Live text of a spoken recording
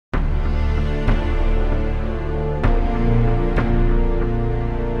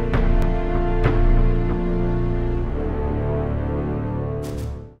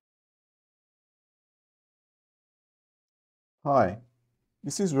Hi,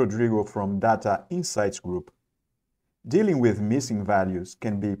 this is Rodrigo from Data Insights Group. Dealing with missing values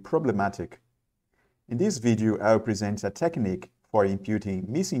can be problematic. In this video, I'll present a technique for imputing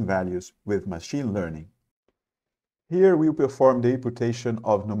missing values with machine learning. Here we'll perform the imputation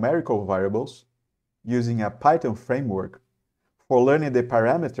of numerical variables using a Python framework for learning the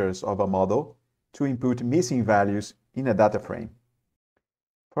parameters of a model to input missing values in a data frame.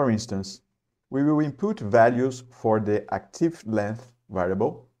 For instance, we will input values for the active length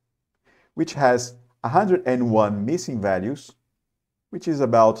variable, which has 101 missing values, which is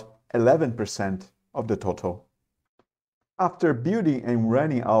about 11% of the total. After building and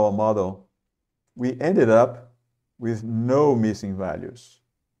running our model, we ended up with no missing values.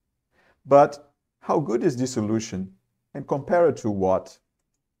 But how good is this solution and compared to what?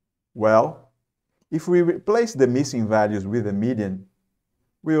 Well, if we replace the missing values with a median,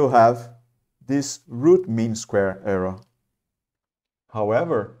 we will have this root mean square error.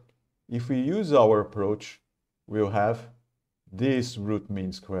 However, if we use our approach, we'll have this root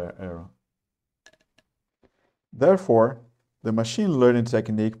mean square error. Therefore, the machine learning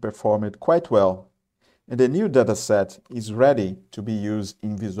technique performed quite well, and the new dataset is ready to be used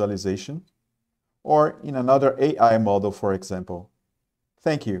in visualization or in another AI model, for example.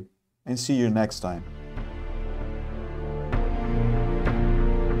 Thank you, and see you next time.